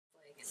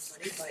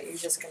anybody, but you're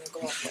just gonna go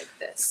up like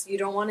this. You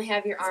don't wanna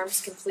have your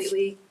arms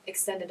completely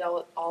extended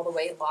out all the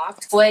way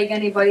locked. Flag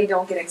anybody,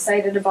 don't get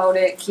excited about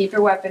it. Keep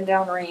your weapon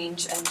down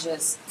range and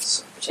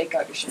just shake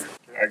out your shirt.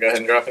 Alright, go ahead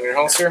and drop in your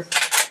holster.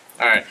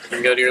 Alright, you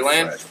can go to your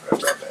lane. Alright,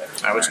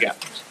 what you got?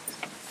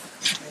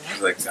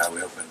 Like, God, we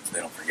hope they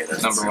don't forget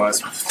us. Number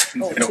was? They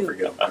don't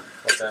forget them.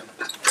 What's that?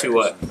 2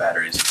 what?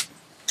 Batteries.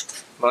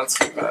 Months?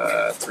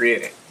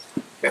 380.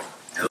 Okay.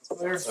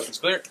 Weapons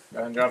clear. Go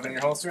ahead and drop in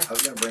your holster. I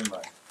was gonna bring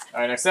mine.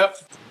 Alright, next up.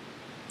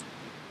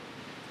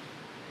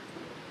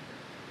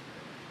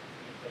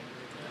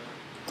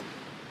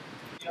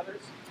 The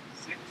others?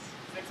 Six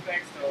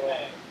bags total.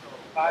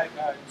 5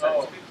 guys.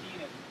 Oh.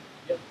 15 and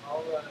yep,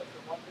 all the 115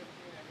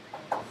 and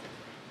everything else.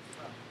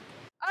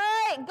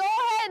 Alright, go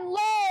ahead and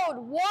load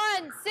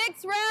 1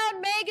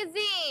 6-round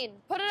magazine.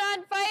 Put it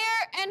on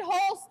fire and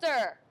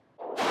holster.